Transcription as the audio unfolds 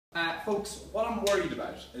Folks, what I'm worried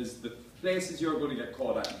about is the places you're going to get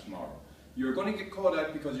caught out in tomorrow. You're going to get caught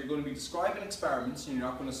out because you're going to be describing experiments and you're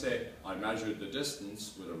not going to say, I measured the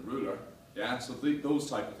distance with a ruler. Yeah, so those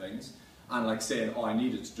type of things. And like saying, oh, I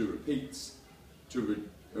needed to do repeats to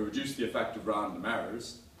reduce the effect of random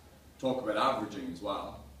errors. Talk about averaging as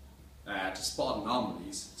well, to spot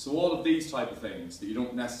anomalies. So all of these type of things that you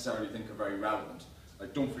don't necessarily think are very relevant,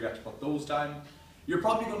 like don't forget to put those down. You're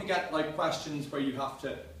probably going to get like questions where you have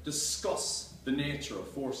to discuss the nature of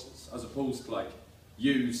forces as opposed to like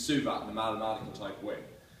use SUVAT in a mathematical type way.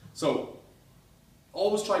 So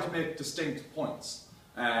always try to make distinct points.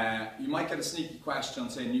 You might get a sneaky question on,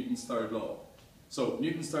 say, Newton's third law. So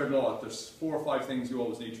Newton's third law, there's 4 or 5 things you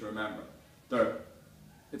always need to remember.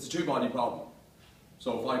 It's a two-body problem.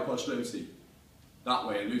 So if I push Lucy that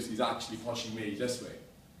way, Lucy's actually pushing me this way.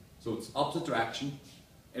 So it's opposite direction.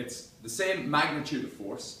 It's the same magnitude of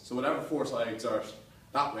force. So whatever force I exert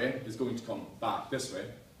that way is going to come back this way.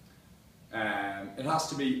 It has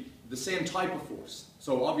to be the same type of force.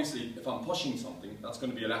 So obviously, if I'm pushing something, that's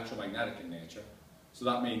going to be electromagnetic in nature. So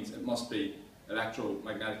that means it must be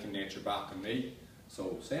electromagnetic in nature back on me.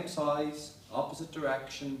 So same size, opposite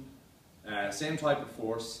direction, same type of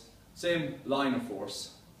force, same line of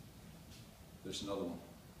force. There's another one.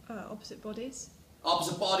 Opposite bodies.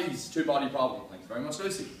 Opposite bodies, two-body problem. Thank you very much,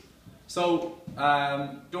 Lucy. So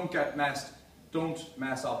don't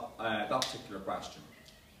mess up that particular question.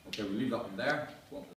 Okay, we'll leave that one there.